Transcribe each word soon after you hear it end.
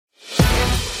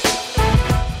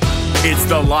It's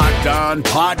the Locked On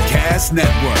Podcast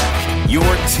Network, your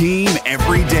team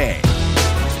every day.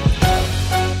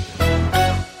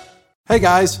 Hey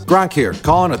guys, Gronk here,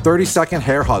 calling a 30-second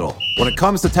hair huddle. When it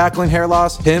comes to tackling hair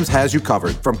loss, Hims has you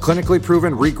covered. From clinically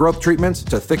proven regrowth treatments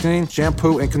to thickening,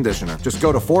 shampoo, and conditioner. Just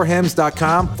go to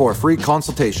 4hims.com for a free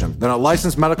consultation. Then a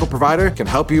licensed medical provider can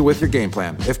help you with your game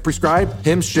plan. If prescribed,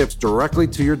 Hims ships directly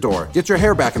to your door. Get your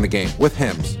hair back in the game with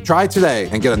Hims. Try today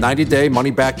and get a 90-day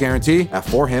money-back guarantee at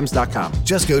 4hims.com.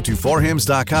 Just go to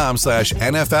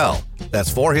 4hims.com/NFL.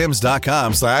 That's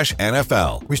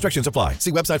 4hims.com/NFL. Restrictions apply.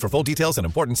 See website for full details and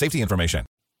important safety information.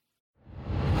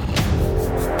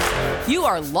 You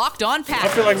are Locked On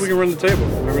Packers. I feel like we can run the table.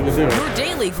 We're going to do it. Your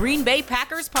daily Green Bay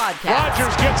Packers podcast.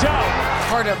 Rodgers gets out.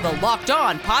 Part of the Locked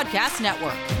On Podcast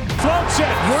Network. Floats it.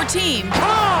 Your team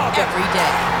every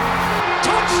day.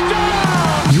 Touchdown!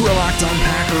 You are Locked On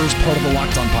Packers, part of the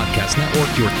Locked On Podcast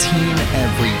Network, your team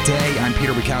every day. I'm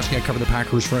Peter Bukowski. I cover the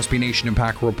Packers for SB Nation and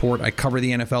Packer Report. I cover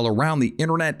the NFL around the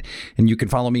internet, and you can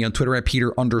follow me on Twitter at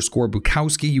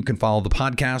Peter_Bukowski. You can follow the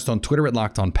podcast on Twitter at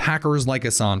Locked On Packers. Like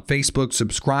us on Facebook.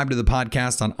 Subscribe to the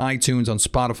podcast on iTunes, on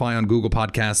Spotify, on Google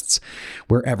Podcasts.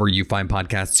 Wherever you find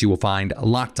podcasts, you will find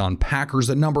Locked On Packers,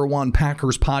 the #1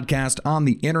 Packers podcast on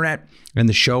the internet, and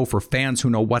the show for fans who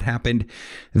know what happened.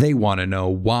 They want to know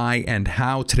why and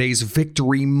how. Today's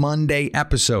Victory Monday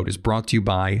episode is brought to you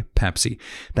by Pepsi.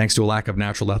 Thanks to a lack of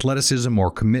natural athleticism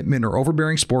or commitment or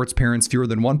overbearing sports parents, fewer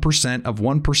than 1% of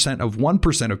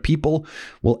 1% of people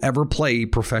will ever play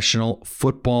professional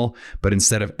football. But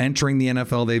instead of entering the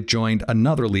NFL, they've joined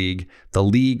another league, the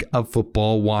League of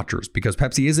Football Watchers, because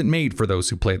Pepsi isn't made for those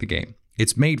who play the game.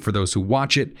 It's made for those who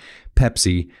watch it.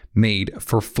 Pepsi, made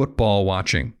for football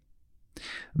watching.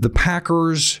 The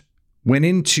Packers went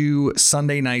into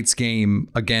Sunday night's game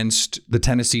against the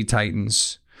Tennessee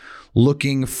Titans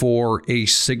looking for a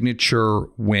signature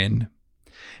win.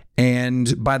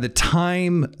 And by the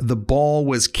time the ball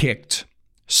was kicked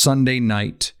Sunday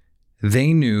night,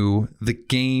 they knew the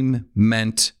game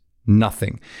meant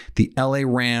nothing. The LA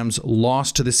Rams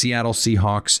lost to the Seattle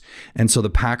Seahawks, and so the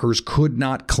Packers could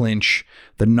not clinch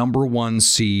the #1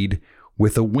 seed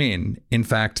with a win. In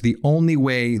fact, the only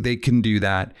way they can do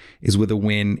that is with a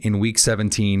win in Week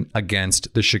 17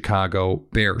 against the Chicago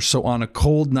Bears. So on a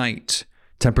cold night,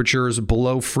 temperatures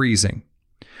below freezing,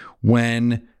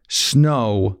 when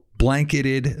snow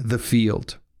blanketed the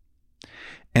field,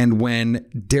 and when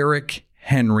Derrick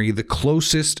Henry, the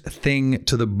closest thing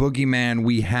to the boogeyman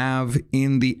we have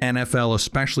in the NFL,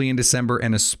 especially in December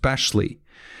and especially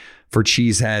for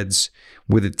cheeseheads,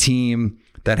 with a team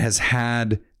that has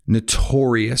had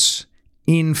notorious,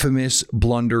 infamous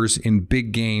blunders in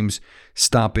big games,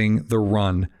 stopping the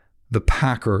run. The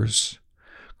Packers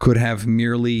could have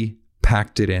merely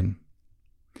packed it in.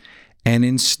 And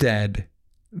instead,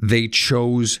 they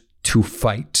chose to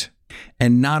fight.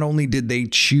 And not only did they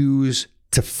choose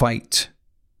to fight,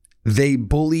 they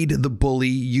bullied the bully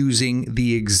using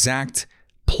the exact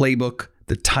playbook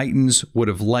the Titans would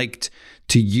have liked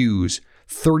to use.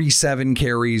 37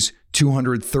 carries,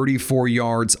 234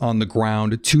 yards on the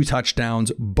ground, 2 touchdowns,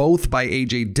 both by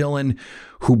A.J. Dillon,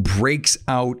 who breaks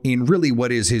out in really what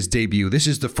is his debut. This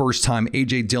is the first time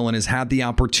A.J. Dillon has had the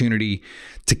opportunity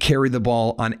to carry the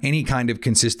ball on any kind of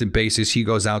consistent basis. He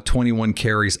goes out 21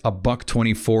 carries, a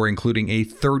 $124, including a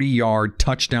 30-yard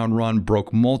touchdown run,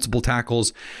 broke multiple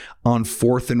tackles on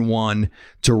 4th and 1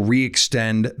 to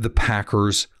re-extend the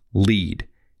Packers' lead.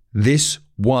 This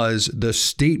was the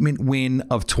statement win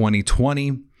of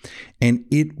 2020. And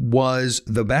it was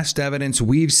the best evidence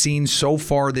we've seen so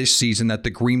far this season that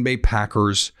the Green Bay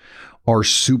Packers are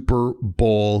Super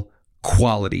Bowl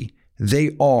quality.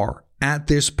 They are, at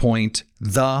this point,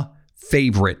 the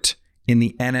favorite in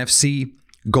the NFC.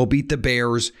 Go beat the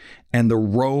Bears, and the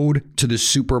road to the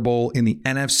Super Bowl in the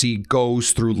NFC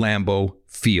goes through Lambeau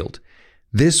Field.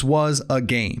 This was a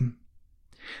game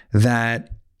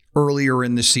that earlier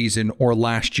in the season or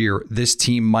last year, this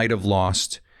team might have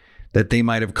lost, that they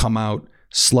might have come out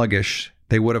sluggish.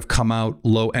 They would have come out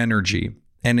low energy.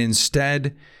 And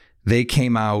instead, they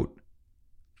came out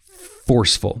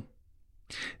forceful.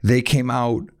 They came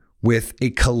out with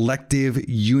a collective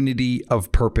unity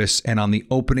of purpose. And on the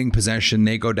opening possession,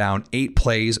 they go down 8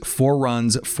 plays, 4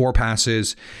 runs, 4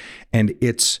 passes, and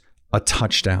it's a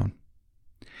touchdown.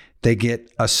 They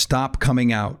get a stop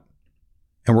coming out.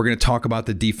 And we're going to talk about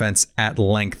the defense at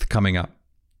length coming up.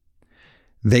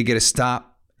 They get a stop.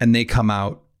 And they come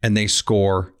out and they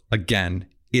score again.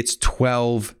 It's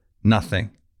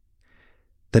 12-0.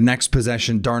 The next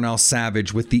possession, Darnell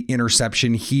Savage with the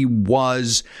interception. He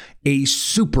was a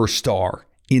superstar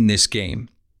in this game.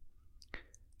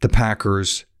 The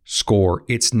Packers score.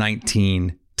 It's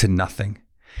 19-0.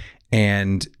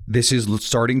 And this is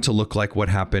starting to look like what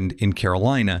happened in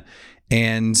Carolina.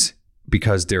 And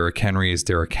because Derrick Henry is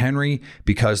Derrick Henry,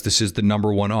 because this is the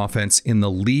number one offense in the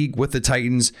league with the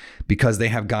Titans, because they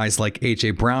have guys like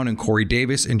A.J. Brown and Corey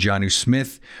Davis and Jonnu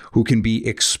Smith who can be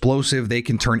explosive. They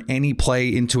can turn any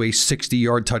play into a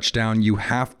 60-yard touchdown. You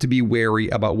have to be wary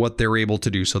about what they're able to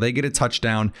do. So they get a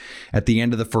touchdown at the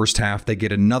end of the first half. They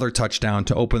get another touchdown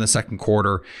to open the second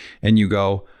quarter. And you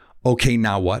go, okay,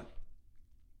 now what?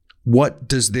 What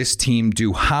does this team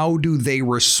do? How do they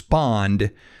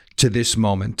respond to this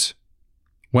moment?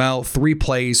 Well, 3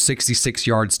 plays, 66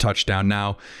 yards, touchdown.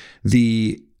 Now,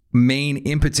 the main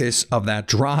impetus of that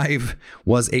drive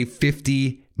was a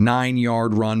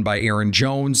 59-yard run by Aaron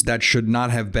Jones. That should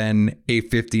not have been a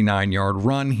 59-yard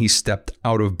run. He stepped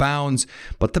out of bounds.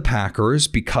 But the Packers,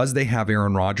 because they have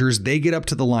Aaron Rodgers, they get up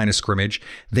to the line of scrimmage.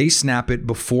 They snap it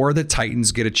before the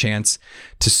Titans get a chance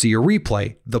to see a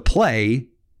replay. The play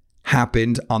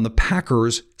happened on the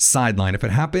Packers sideline. If it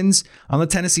happens on the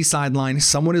Tennessee sideline,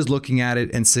 someone is looking at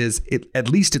it and says, at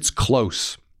least it's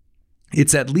close.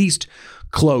 It's at least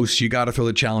close. You got to throw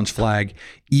the challenge flag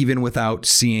even without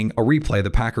seeing a replay.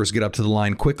 The Packers get up to the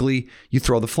line quickly. You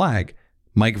throw the flag.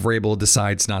 Mike Vrabel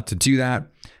decides not to do that.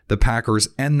 The Packers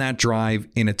end that drive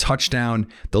in a touchdown.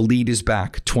 The lead is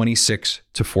back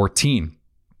 26-14.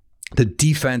 The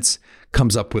defense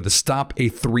comes up with a stop,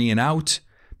 a 3-and-out.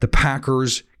 The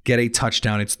Packers get a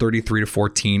touchdown. It's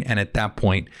 33-14. And at that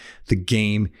point, the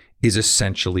game is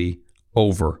essentially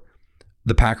over.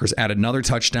 The Packers add another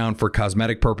touchdown for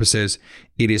cosmetic purposes.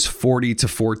 It is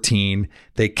 40-14.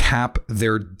 They cap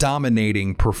their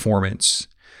dominating performance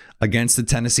against the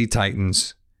Tennessee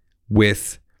Titans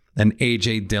with an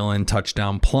A.J. Dillon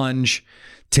touchdown plunge.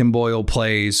 Tim Boyle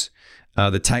plays.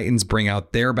 The Titans bring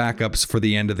out their backups for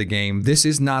the end of the game. This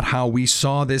is not how we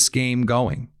saw this game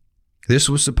going. This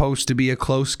was supposed to be a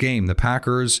close game. The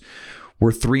Packers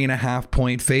were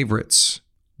 3.5-point favorites.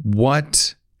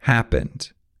 What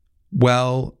happened?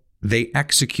 Well, they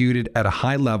executed at a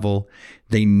high level.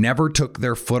 They never took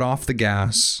their foot off the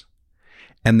gas,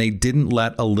 and they didn't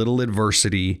let a little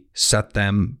adversity set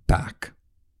them back.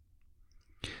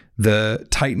 The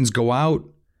Titans go out.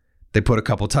 They put a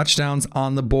couple touchdowns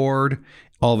on the board.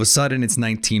 All of a sudden, it's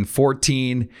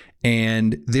 19-14,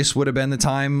 and this would have been the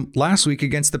time last week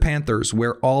against the Panthers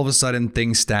where all of a sudden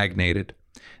things stagnated.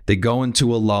 They go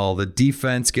into a lull. The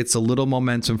defense gets a little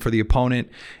momentum for the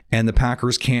opponent, and the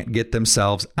Packers can't get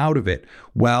themselves out of it.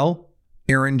 Well,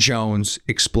 Aaron Jones,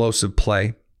 explosive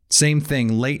play. Same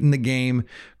thing, late in the game,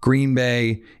 Green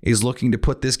Bay is looking to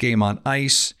put this game on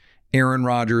ice. Aaron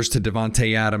Rodgers to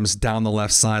Davante Adams down the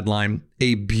left sideline.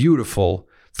 A beautiful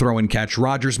throw and catch.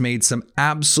 Rodgers made some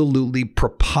absolutely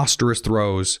preposterous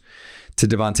throws to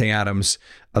Davante Adams.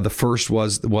 The first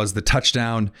was the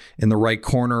touchdown in the right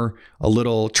corner, a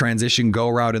little transition go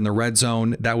route in the red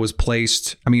zone that was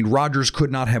placed. I mean, Rodgers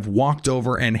could not have walked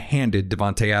over and handed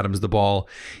Davante Adams the ball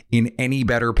in any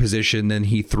better position than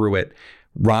he threw it.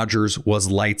 Rodgers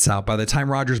was lights out. By the time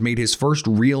Rodgers made his first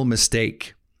real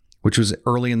mistake, which was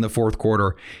early in the fourth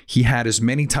quarter, he had as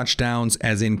many touchdowns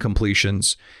as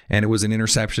incompletions, and it was an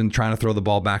interception trying to throw the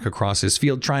ball back across his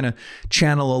field, trying to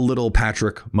channel a little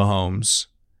Patrick Mahomes.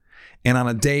 And on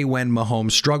a day when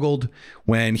Mahomes struggled,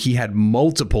 when he had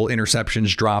multiple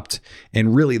interceptions dropped,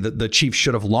 and really the Chiefs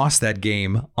should have lost that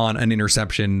game on an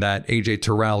interception that A.J.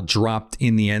 Terrell dropped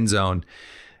in the end zone,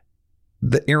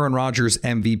 the Aaron Rodgers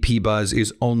MVP buzz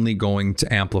is only going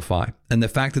to amplify. And the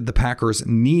fact that the Packers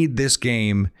need this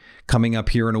game coming up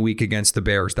here in a week against the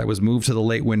Bears, that was moved to the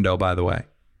late window, by the way.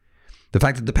 The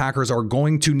fact that the Packers are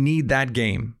going to need that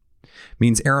game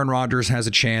means Aaron Rodgers has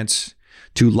a chance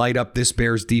to light up this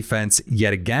Bears defense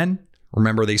yet again.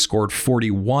 Remember, they scored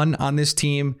 41 on this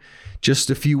team just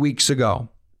a few weeks ago.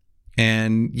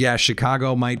 And yeah,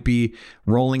 Chicago might be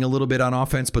rolling a little bit on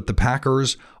offense, but the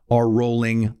Packers are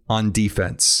rolling on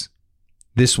defense.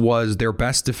 This was their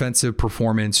best defensive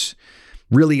performance,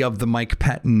 really, of the Mike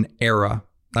Pettin era.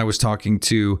 I was talking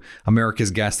to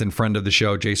America's guest and friend of the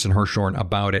show, Jason Hirschhorn,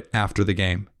 about it after the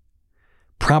game.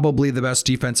 Probably the best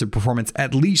defensive performance,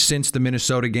 at least since the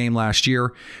Minnesota game last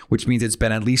year, which means it's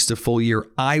been at least a full year.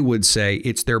 I would say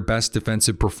it's their best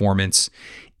defensive performance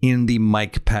in the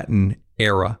Mike Pettin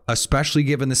era, especially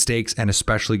given the stakes and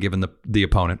especially given the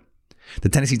opponent. The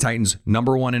Tennessee Titans,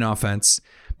 number one in offense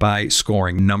by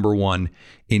scoring, number one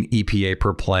in EPA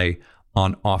per play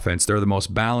on offense. They're the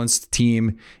most balanced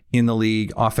team in the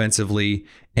league offensively.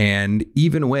 And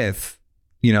even with,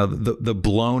 the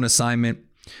blown assignment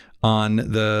on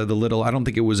the little, I don't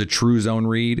think it was a true zone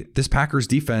read, this Packers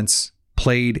defense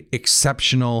played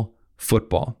exceptional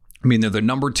football. I mean, they're the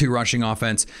number 2 rushing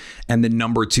offense and the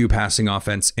number 2 passing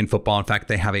offense in football. In fact,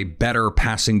 they have a better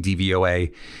passing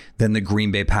DVOA than the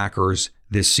Green Bay Packers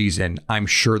this season. I'm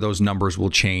sure those numbers will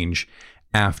change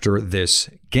after this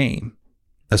game,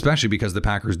 especially because the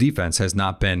Packers defense has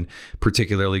not been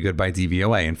particularly good by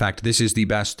DVOA. In fact, this is the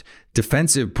best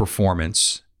defensive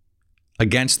performance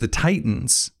against the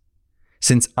Titans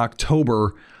since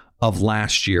October of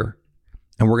last year.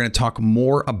 And we're going to talk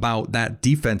more about that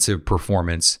defensive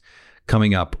performance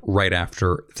coming up right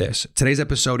after this. Today's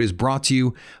episode is brought to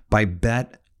you by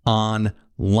Bet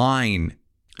Online.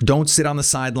 Don't sit on the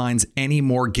sidelines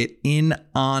anymore. Get in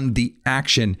on the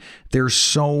action. There's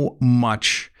so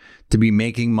much to be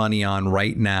making money on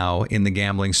right now in the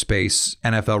gambling space.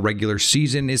 NFL regular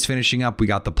season is finishing up. We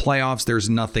got the playoffs. There's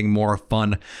nothing more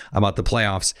fun about the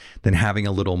playoffs than having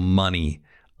a little money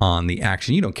on the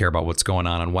action. You don't care about what's going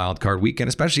on Wild Card Weekend,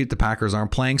 especially if the Packers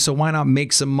aren't playing. So why not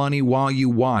make some money while you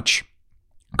watch?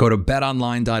 Go to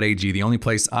betonline.ag, the only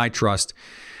place I trust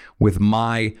with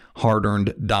my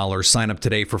hard-earned dollars. Sign up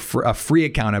today for a free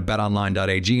account at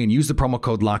betonline.ag and use the promo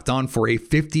code LOCKEDON for a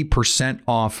 50%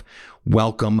 off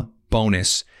welcome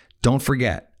bonus. Don't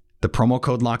forget the promo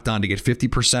code LOCKEDON to get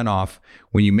 50% off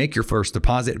when you make your first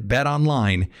deposit.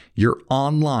 BetOnline, your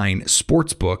online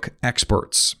sportsbook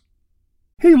experts.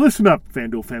 Hey, listen up,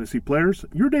 FanDuel fantasy players.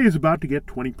 Your day is about to get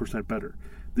 20% better.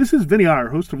 This is Vinny Iyer,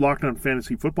 host of Locked On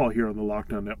Fantasy Football here on the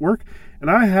Locked On Network, and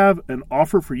I have an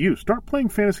offer for you. Start playing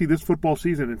fantasy this football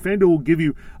season, and FanDuel will give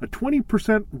you a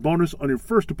 20% bonus on your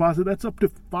first deposit. That's up to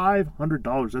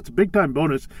 $500. That's a big-time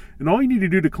bonus, and all you need to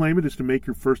do to claim it is to make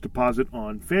your first deposit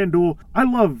on FanDuel. I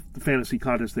love the fantasy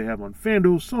contests they have on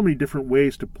FanDuel. So many different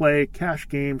ways to play, cash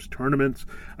games, tournaments.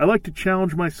 I like to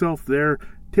challenge myself there.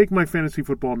 Take my fantasy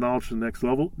football knowledge to the next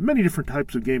level. Many different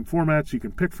types of game formats you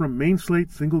can pick from: main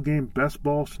slate, single game, best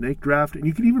ball, snake draft, and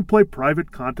you can even play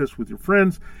private contests with your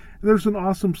friends. And there's an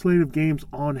awesome slate of games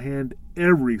on hand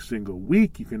every single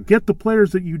week. You can get the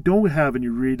players that you don't have in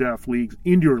your redraft leagues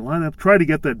into your lineup. Try to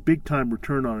get that big-time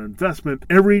return on investment.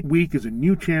 Every week is a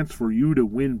new chance for you to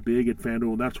win big at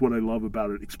FanDuel, and that's what I love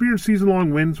about it. Experience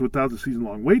season-long wins without the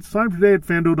season-long waits. Sign up today at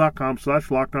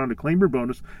FanDuel.com/LockedOn to claim your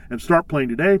bonus and start playing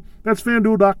today. That's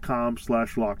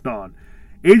FanDuel.com/LockedOn.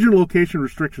 Age and location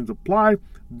restrictions apply.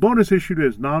 Bonus issued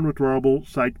as non-withdrawable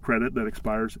site credit that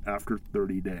expires after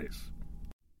 30 days.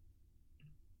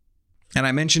 And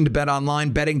I mentioned Bet Online.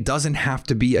 Betting doesn't have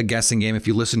to be a guessing game. If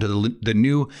you listen to the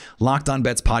new Locked On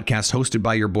Bets podcast hosted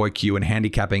by your boy Q and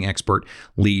handicapping expert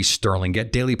Lee Sterling.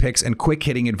 Get daily picks and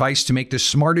quick-hitting advice to make the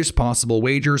smartest possible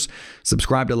wagers.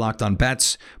 Subscribe to Locked On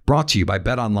Bets, brought to you by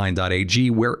betonline.ag,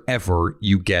 wherever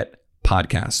you get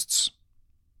podcasts.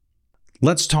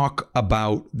 Let's talk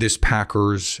about this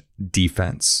Packers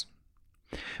defense,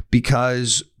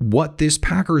 because what this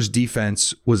Packers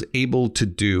defense was able to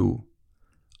do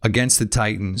against the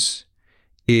Titans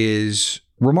is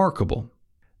remarkable.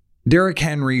 Derrick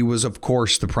Henry was, of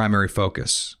course, the primary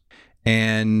focus,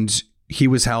 and he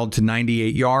was held to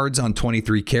 98 yards on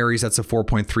 23 carries. That's a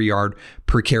 4.3 yard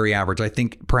per carry average. I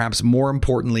think perhaps more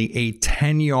importantly, a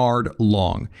 10-yard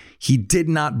long. He did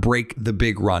not break the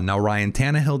big run. Now, Ryan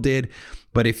Tannehill did,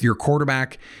 but if your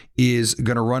quarterback is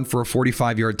going to run for a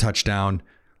 45-yard touchdown,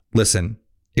 listen,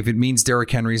 if it means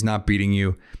Derrick Henry's not beating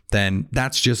you, then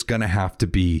that's just going to have to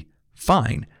be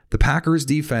fine. The Packers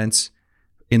defense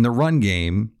in the run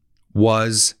game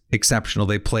was exceptional.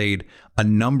 They played a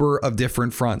number of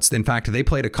different fronts. In fact, they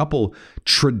played a couple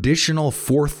traditional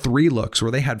 4-3 looks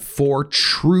where they had 4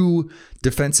 true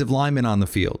defensive linemen on the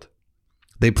field.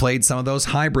 They played some of those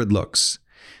hybrid looks.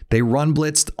 They run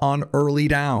blitzed on early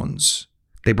downs.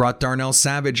 They brought Darnell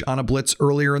Savage on a blitz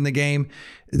earlier in the game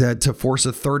to force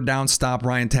a third down stop.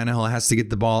 Ryan Tannehill has to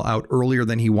get the ball out earlier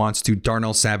than he wants to.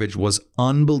 Darnell Savage was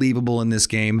unbelievable in this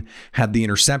game, had the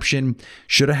interception,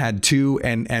 should have had 2,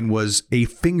 and was a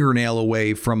fingernail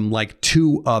away from like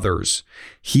 2 others.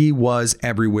 He was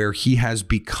everywhere. He has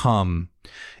become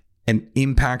an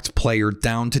impact player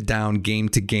down to down, game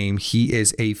to game. He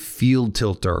is a field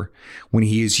tilter when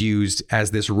he is used as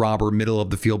this robber middle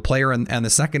of the field player. And the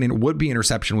second would-be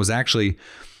interception was actually,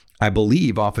 I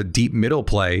believe, off a deep middle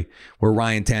play where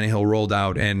Ryan Tannehill rolled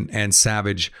out and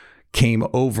Savage came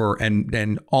over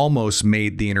and almost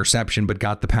made the interception, but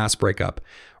got the pass breakup.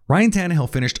 Ryan Tannehill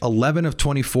finished 11 of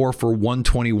 24 for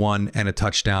 121 and a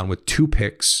touchdown with 2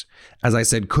 picks. As I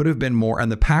said, could have been more.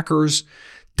 And the Packers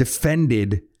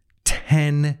defended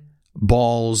 10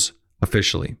 balls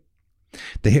officially.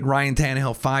 They hit Ryan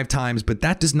Tannehill 5 times, but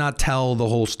that does not tell the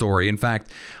whole story. In fact,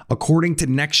 according to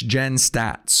Next Gen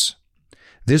Stats,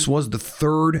 this was the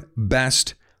 3rd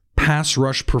best pass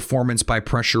rush performance by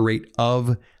pressure rate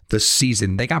of the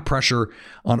season. They got pressure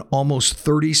on almost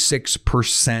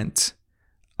 36%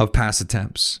 of pass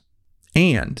attempts.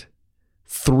 And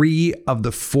 3 of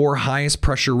the 4 highest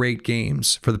pressure rate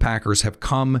games for the Packers have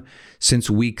come since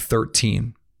week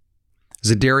 13.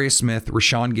 Zadarius Smith,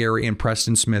 Rashawn Gary, and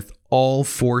Preston Smith all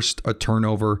forced a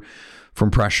turnover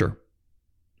from pressure.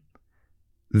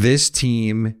 This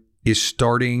team is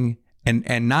starting,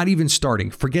 and not even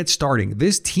starting, forget starting.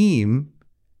 This team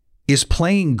is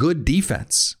playing good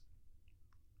defense.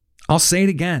 I'll say it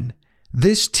again.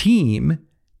 This team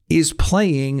is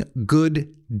playing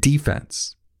good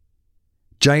defense.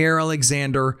 Jair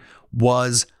Alexander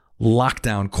was locked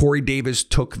down. Corey Davis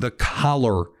took the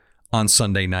collar on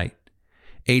Sunday night.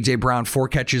 A.J. Brown, 4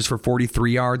 catches for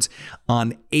 43 yards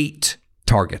on 8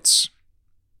 targets.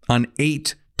 On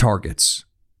 8 targets.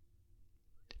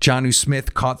 Jonnu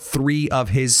Smith caught 3 of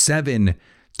his 7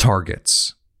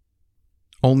 targets.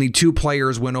 Only 2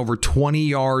 players went over 20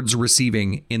 yards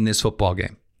receiving in this football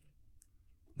game.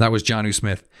 That was Jonnu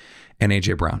Smith and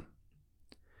A.J. Brown.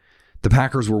 The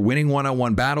Packers were winning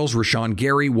one-on-one battles. Rashawn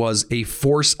Gary was a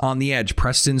force on the edge.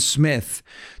 Preston Smith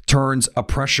turns a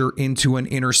pressure into an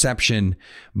interception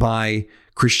by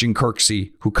Christian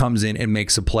Kirksey, who comes in and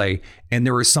makes a play. And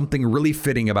there is something really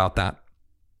fitting about that,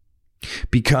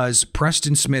 because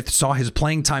Preston Smith saw his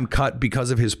playing time cut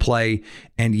because of his play,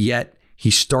 and yet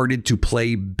he started to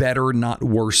play better, not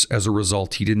worse as a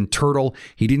result. He didn't turtle.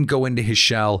 He didn't go into his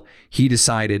shell. He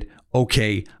decided,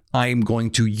 okay, I am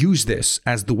going to use this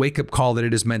as the wake-up call that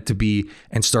it is meant to be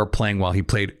and start playing well. He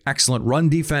played excellent run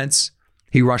defense.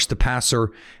 He rushed the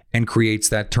passer and creates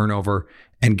that turnover.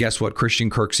 And guess what? Christian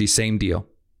Kirksey, same deal.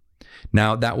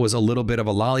 Now, that was a little bit of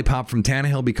a lollipop from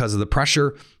Tannehill because of the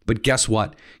pressure, but guess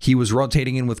what? He was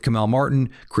rotating in with Kamel Martin.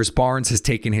 Chris Barnes has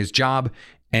taken his job,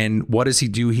 and what does he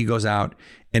do? He goes out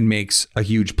and makes a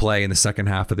huge play in the second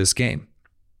half of this game.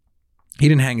 He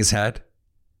didn't hang his head.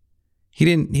 He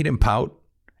didn't pout.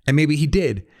 And maybe he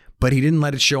did, but he didn't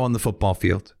let it show on the football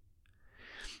field.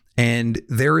 And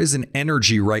there is an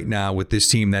energy right now with this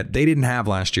team that they didn't have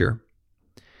last year.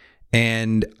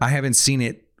 And I haven't seen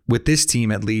it with this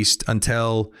team, at least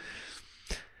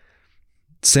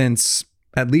since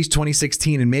at least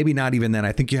 2016, and maybe not even then.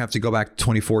 I think you have to go back to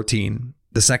 2014,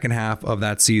 the second half of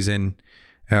that season,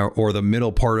 or the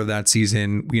middle part of that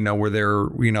season, where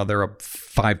they're up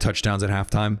 5 touchdowns at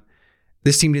halftime.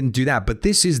 This team didn't do that, but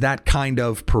this is that kind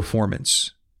of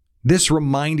performance. This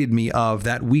reminded me of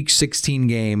that Week 16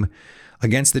 game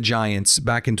against the Giants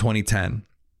back in 2010,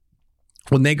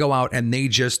 when they go out and they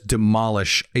just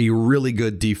demolish a really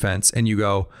good defense, and you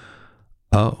go,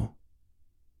 oh.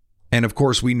 And of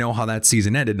course, we know how that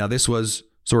season ended. Now, this was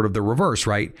sort of the reverse,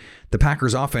 right? The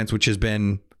Packers offense, which has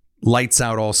been lights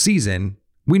out all season,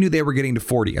 we knew they were getting to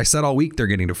 40. I said all week they're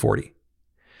getting to 40.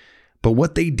 But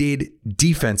what they did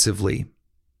defensively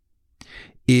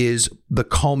is the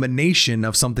culmination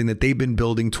of something that they've been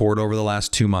building toward over the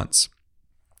last 2 months.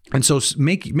 And so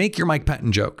make your Mike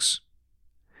Pettin jokes.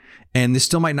 And this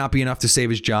still might not be enough to save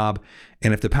his job.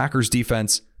 And if the Packers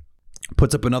defense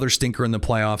puts up another stinker in the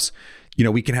playoffs,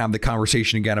 we can have the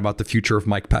conversation again about the future of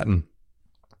Mike Pettin.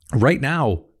 Right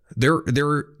now,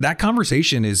 that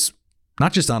conversation is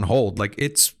not just on hold.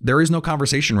 There is no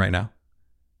conversation right now.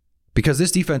 Because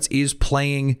this defense is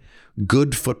playing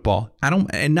good football.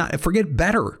 Forget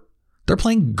better. They're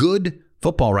playing good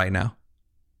football right now.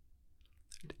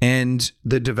 And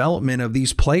the development of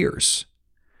these players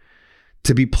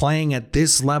to be playing at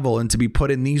this level and to be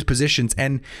put in these positions,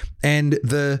 and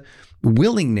the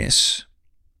willingness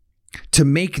to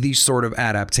make these sort of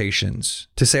adaptations,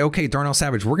 to say, okay, Darnell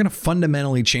Savage, we're going to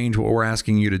fundamentally change what we're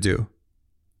asking you to do.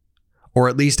 Or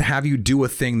at least have you do a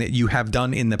thing that you have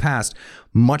done in the past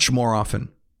much more often.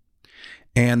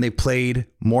 And they played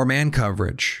more man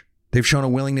coverage. They've shown a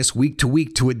willingness week to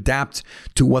week to adapt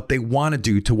to what they want to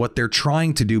do, to what they're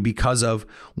trying to do because of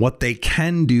what they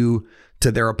can do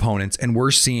to their opponents. And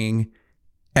we're seeing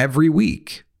every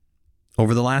week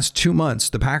over the last 2 months,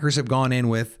 the Packers have gone in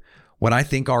with what I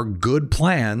think are good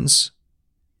plans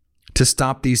to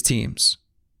stop these teams.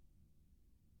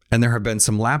 And there have been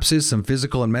some lapses, some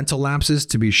physical and mental lapses,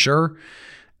 to be sure.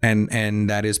 And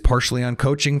that is partially on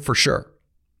coaching for sure.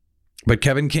 But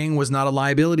Kevin King was not a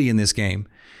liability in this game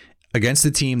against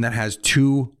a team that has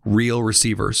 2 real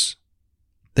receivers.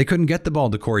 They couldn't get the ball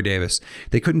to Corey Davis.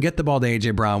 They couldn't get the ball to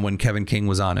A.J. Brown when Kevin King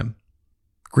was on him.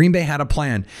 Green Bay had a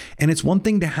plan. And it's one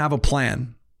thing to have a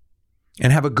plan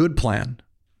and have a good plan.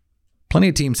 Plenty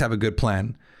of teams have a good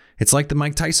plan. It's like the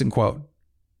Mike Tyson quote.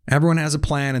 Everyone has a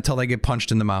plan until they get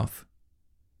punched in the mouth.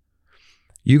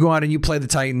 You go out and you play the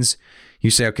Titans.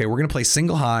 You say, okay, we're going to play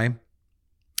single high.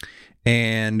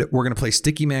 and we're going to play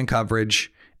sticky man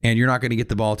coverage, and you're not going to get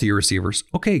the ball to your receivers.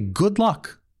 Okay, good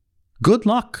luck. Good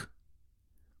luck.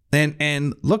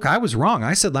 And look, I was wrong.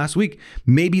 I said last week,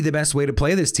 maybe the best way to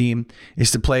play this team is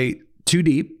to play too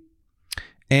deep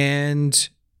and,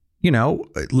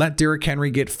 let Derrick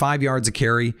Henry get 5 yards a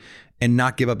carry and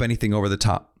not give up anything over the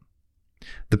top.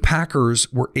 The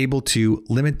Packers were able to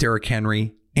limit Derrick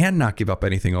Henry and not give up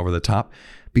anything over the top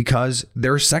because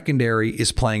their secondary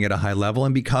is playing at a high level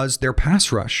and because their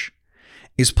pass rush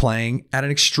is playing at an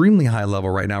extremely high level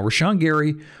right now. Rashawn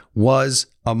Gary was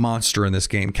a monster in this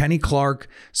game. Kenny Clark,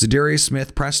 Zadarius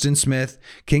Smith, Preston Smith,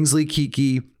 Kingsley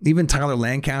Keke, even Tyler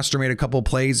Lancaster made a couple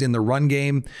plays in the run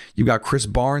game. You've got Chris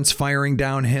Barnes firing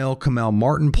downhill, Kamel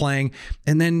Martin playing.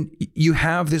 And then you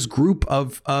have this group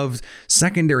of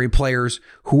secondary players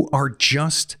who are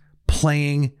just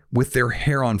playing with their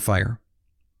hair on fire.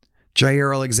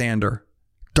 Jair Alexander,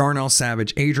 Darnell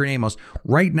Savage, Adrian Amos.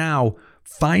 Right now,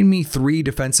 find me 3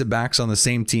 defensive backs on the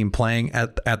same team playing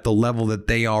at the level that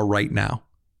they are right now.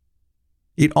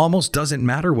 It almost doesn't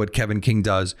matter what Kevin King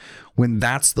does when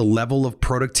that's the level of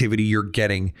productivity you're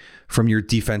getting from your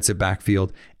defensive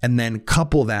backfield. And then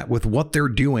couple that with what they're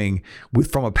doing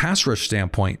from a pass rush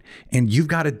standpoint. And you've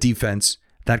got a defense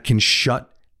that can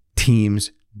shut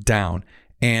teams down.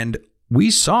 And we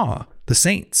saw the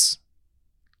Saints.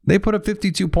 They put up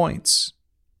 52 points.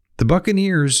 The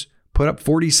Buccaneers put up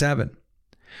 47.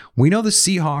 We know the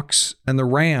Seahawks and the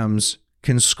Rams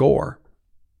can score.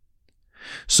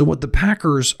 So what the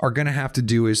Packers are going to have to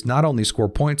do is not only score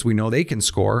points, we know they can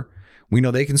score. We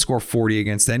know they can score 40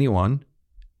 against anyone.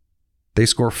 They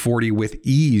score 40 with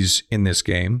ease in this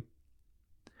game.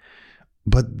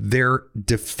 But their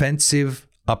defensive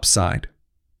upside.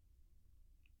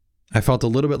 I felt a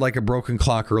little bit like a broken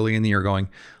clock early in the year going,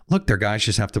 look, their guys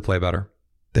just have to play better.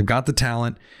 They've got the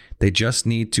talent. They just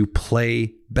need to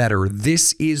play better.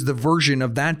 This is the version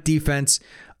of that defense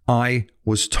I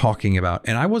was talking about.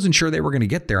 And I wasn't sure they were going to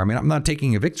get there. I mean, I'm not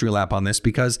taking a victory lap on this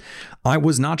because I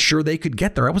was not sure they could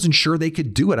get there. I wasn't sure they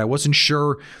could do it. I wasn't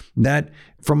sure that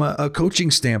from a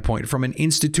coaching standpoint, from an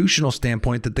institutional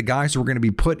standpoint, that the guys were going to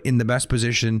be put in the best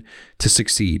position to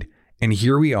succeed. And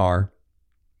here we are,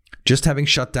 just having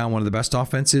shut down one of the best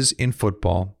offenses in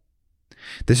football.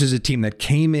 This is a team that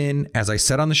came in, as I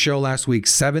said on the show last week,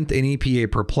 7th in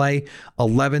EPA per play,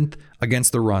 11th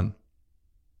against the run.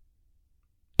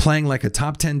 Playing like a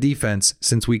top 10 defense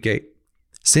since week 8.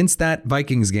 Since that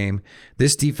Vikings game,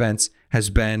 this defense has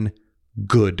been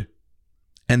good.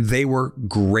 And they were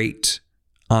great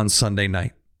on Sunday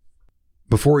night.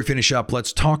 Before we finish up,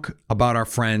 let's talk about our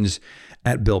friends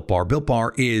at Built Bar. Built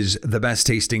Bar is the best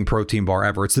tasting protein bar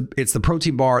ever. It's the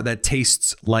protein bar that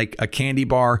tastes like a candy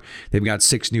bar. They've got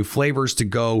 6 new flavors to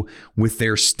go with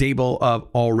their stable of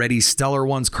already stellar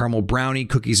ones: caramel brownie,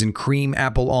 cookies and cream,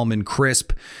 apple almond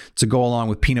crisp, to go along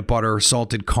with peanut butter,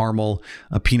 salted caramel,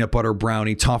 a peanut butter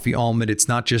brownie, toffee almond. It's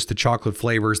not just the chocolate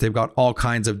flavors. They've got all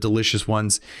kinds of delicious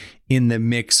ones in the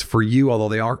mix for you, although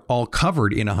they are all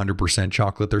covered in 100%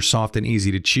 chocolate. They're soft and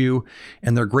easy to chew,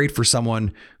 and they're great for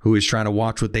someone who is trying to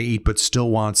watch what they eat but still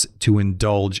wants to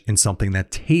indulge in something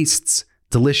that tastes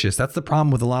delicious. That's the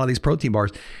problem with a lot of these protein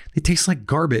bars. They taste like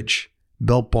garbage.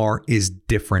 Built Bar is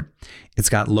different. It's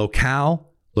got low cal,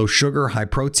 low sugar, high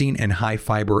protein, and high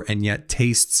fiber, and yet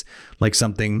tastes like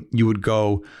something you would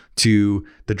go to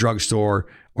the drugstore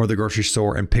or the grocery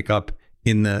store and pick up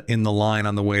in the line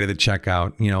on the way to the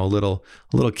checkout. You know, a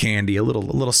little candy, a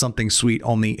little something sweet,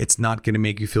 only it's not going to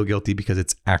make you feel guilty because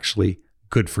it's actually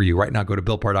good for you. Right now, go to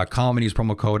BuiltBar.com and use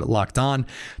promo code LOCKEDON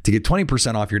to get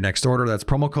 20% off your next order. That's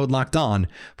promo code LOCKEDON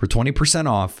for 20%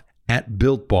 off at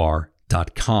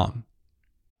BuiltBar.com.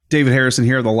 David Harrison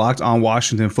here, the Locked On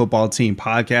Washington Football Team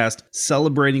podcast,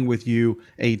 celebrating with you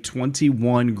a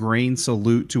 21 grain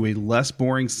salute to a less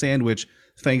boring sandwich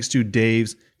thanks to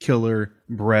Dave's Killer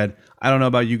Bread. I don't know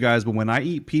about you guys, but when I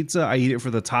eat pizza, I eat it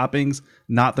for the toppings,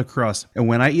 not the crust. And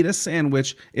when I eat a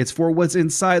sandwich, it's for what's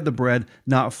inside the bread,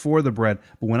 not for the bread.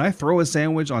 But when I throw a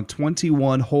sandwich on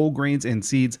 21 whole grains and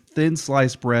seeds, thin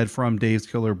sliced bread from Dave's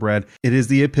Killer Bread, it is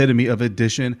the epitome of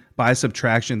addition by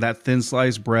subtraction. That thin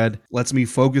sliced bread lets me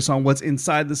focus on what's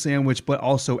inside the sandwich, but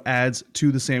also adds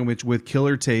to the sandwich with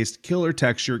killer taste, killer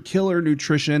texture, killer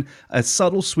nutrition, a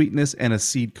subtle sweetness, and a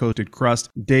seed-coated crust.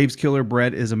 Dave's Killer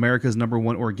Bread is America's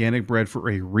 #1 organic bread for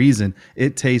a reason.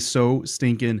 It tastes so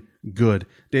stinking good.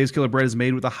 Dave's Killer Bread is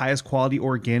made with the highest quality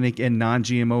organic and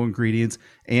non-GMO ingredients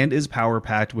and is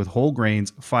power-packed with whole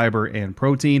grains, fiber, and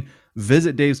protein.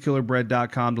 Visit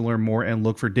daveskillerbread.com to learn more and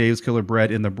look for Dave's Killer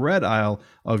Bread in the bread aisle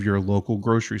of your local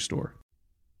grocery store.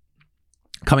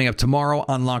 Coming up tomorrow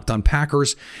on Locked On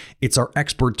Packers, it's our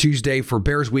Expert Tuesday for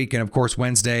Bears Week. And of course,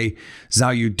 Wednesday,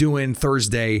 How You Doing?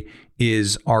 Thursday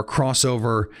is our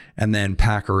crossover. And then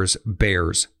Packers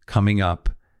Bears coming up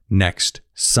next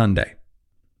Sunday.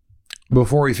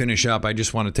 Before we finish up, I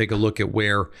just want to take a look at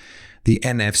where the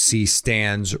NFC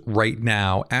stands right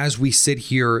now. As we sit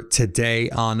here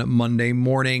today on Monday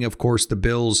morning, of course, the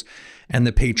Bills and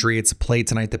the Patriots play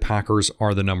tonight. The Packers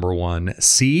are the number 1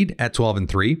 seed at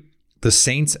 12-3. The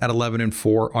Saints at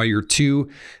 11-4 are your 2.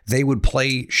 They would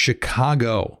play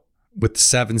Chicago with the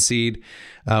 7 seed.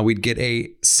 We'd get a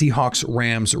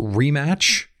Seahawks-Rams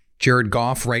rematch. Jared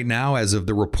Goff right now, as of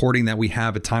the reporting that we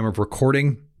have at time of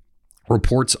recording,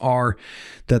 reports are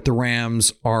that the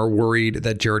Rams are worried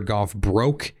that Jared Goff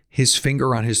broke his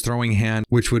finger on his throwing hand,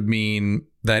 which would mean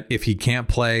that if he can't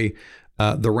play,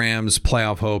 the Rams'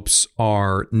 playoff hopes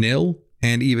are nil.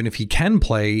 And even if he can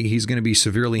play, he's going to be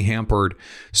severely hampered.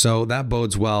 So that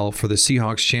bodes well for the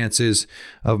Seahawks' chances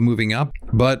of moving up,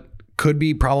 but could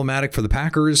be problematic for the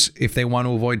Packers if they want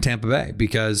to avoid Tampa Bay,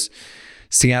 because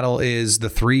Seattle is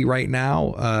the 3 right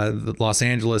now. Los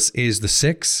Angeles is the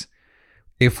 6.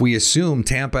 If we assume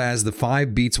Tampa as the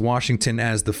 5 beats Washington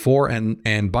as the 4,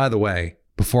 and by the way,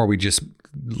 before we just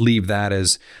leave that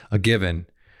as a given,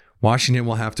 Washington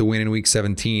will have to win in Week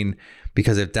 17,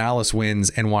 because if Dallas wins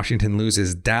and Washington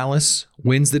loses, Dallas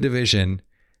wins the division,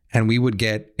 and we would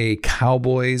get a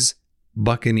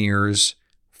Cowboys-Buccaneers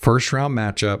first-round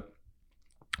matchup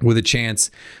with a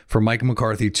chance for Mike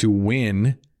McCarthy to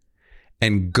win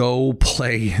and go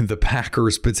play the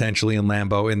Packers potentially in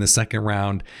Lambeau in the second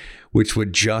round, which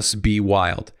would just be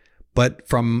wild. But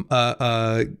from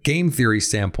a game theory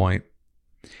standpoint,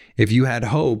 if you had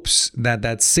hopes that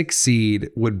that 6 seed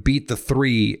would beat the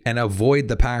 3 and avoid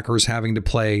the Packers having to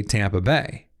play Tampa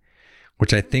Bay,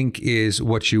 which I think is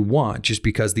what you want, just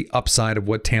because the upside of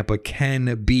what Tampa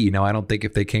can be. Now, I don't think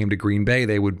if they came to Green Bay,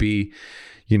 they would be,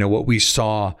 what we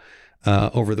saw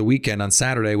over the weekend on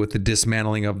Saturday with the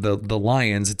dismantling of the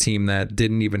Lions, a team that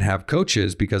didn't even have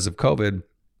coaches because of COVID.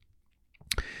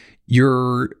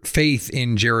 Your faith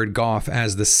in Jared Goff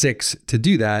as the 6 to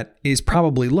do that is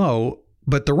probably low.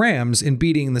 But the Rams, in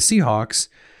beating the Seahawks,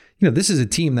 this is a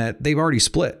team that they've already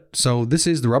split. So this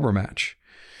is the rubber match.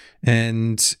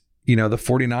 And, the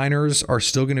 49ers are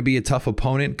still going to be a tough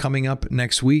opponent coming up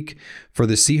next week for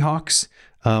the Seahawks.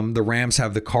 The Rams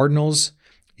have the Cardinals.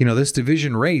 This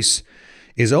division race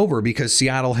is over because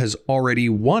Seattle has already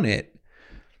won it.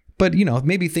 But,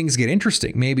 maybe things get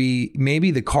interesting.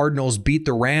 Maybe the Cardinals beat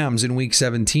the Rams in Week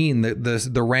 17.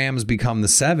 The Rams become the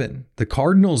 7. The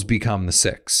Cardinals become the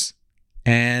 6.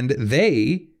 And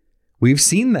we've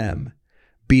seen them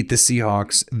beat the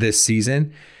Seahawks this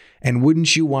season. And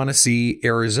wouldn't you want to see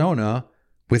Arizona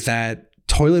with that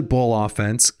toilet bowl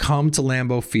offense come to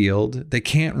Lambeau Field? They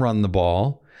can't run the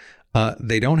ball.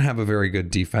 They don't have a very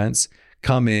good defense.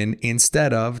 Come in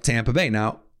instead of Tampa Bay.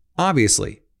 Now,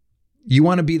 obviously, you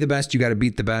want to be the best. You got to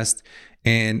beat the best.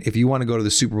 And if you want to go to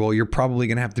the Super Bowl, you're probably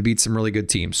going to have to beat some really good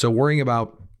teams. So worrying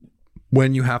about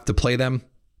when you have to play them,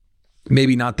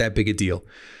 maybe not that big a deal.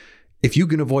 If you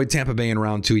can avoid Tampa Bay in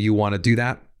round 2, you want to do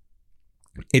that.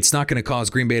 It's not going to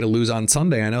cause Green Bay to lose on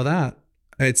Sunday. I know that.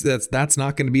 That's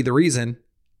not going to be the reason.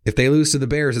 If they lose to the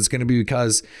Bears, it's going to be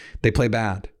because they play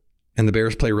bad and the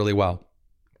Bears play really well.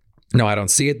 No, I don't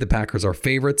see it. The Packers are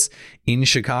favorites in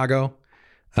Chicago.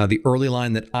 The early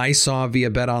line that I saw via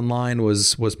BetOnline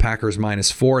was Packers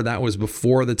 -4. That was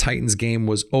before the Titans game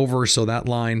was over, so that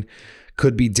line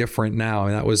could be different now.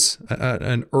 And that was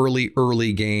an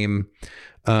early game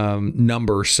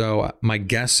number. So my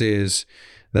guess is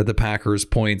that the Packers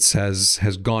points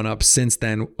has gone up since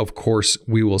then. Of course,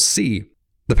 we will see.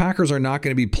 The Packers are not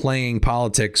going to be playing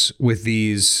politics with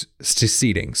these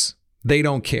seedings. They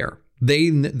don't care. They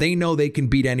know they can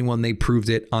beat anyone. They proved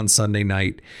it on Sunday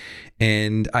night.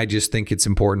 And I just think it's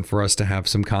important for us to have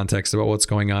some context about what's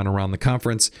going on around the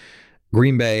conference.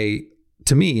 Green Bay,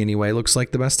 to me anyway, looks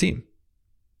like the best team.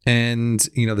 And,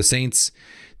 the Saints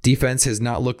defense has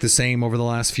not looked the same over the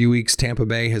last few weeks. Tampa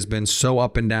Bay has been so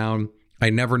up and down. I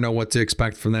never know what to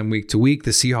expect from them week to week.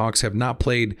 The Seahawks have not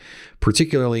played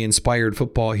particularly inspired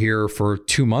football here for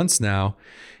 2 months now.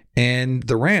 And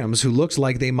the Rams, who looks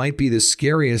like they might be the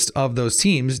scariest of those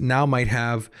teams, now might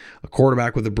have a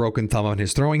quarterback with a broken thumb on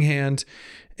his throwing hand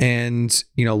and,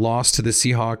 lost to the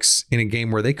Seahawks in a game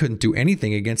where they couldn't do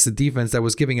anything against the defense that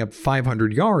was giving up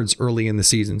 500 yards early in the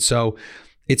season. So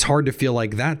it's hard to feel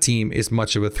like that team is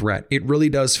much of a threat. It really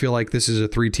does feel like this is a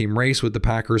 3-team race with the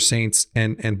Packers, Saints,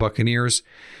 and Buccaneers.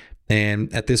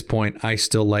 And at this point, I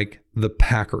still like the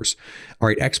Packers. All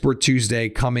right, Expert Tuesday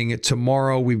coming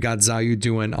tomorrow. We've got Zayu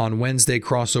doing on Wednesday,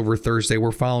 crossover Thursday.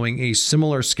 We're following a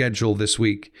similar schedule this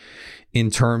week in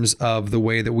terms of the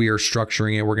way that we are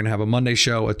structuring it. We're going to have a Monday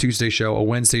show, a Tuesday show, a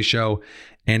Wednesday show,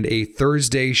 and a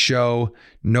Thursday show.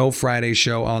 No Friday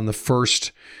show on the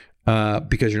first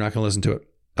because you're not going to listen to it.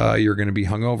 You're going to be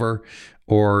hungover,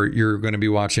 or you're going to be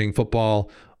watching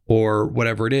football, or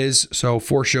whatever it is. So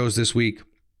 4 shows this week,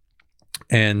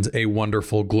 and a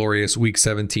wonderful, glorious Week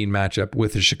 17 matchup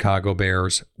with the Chicago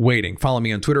Bears waiting. Follow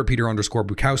me on Twitter,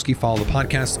 Peter_Bukowski. Follow the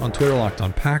podcast on Twitter, Locked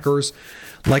On Packers.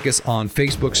 Like us on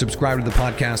Facebook. Subscribe to the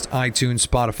podcast, iTunes,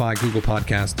 Spotify, Google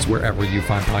Podcasts. Wherever you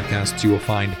find podcasts, you will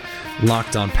find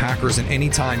Locked On Packers. And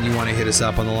anytime you want to hit us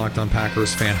up on the Locked On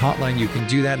Packers fan hotline, you can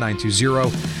do that,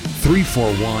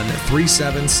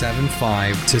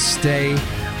 920-341-3775, to stay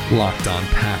Locked On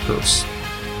Packers.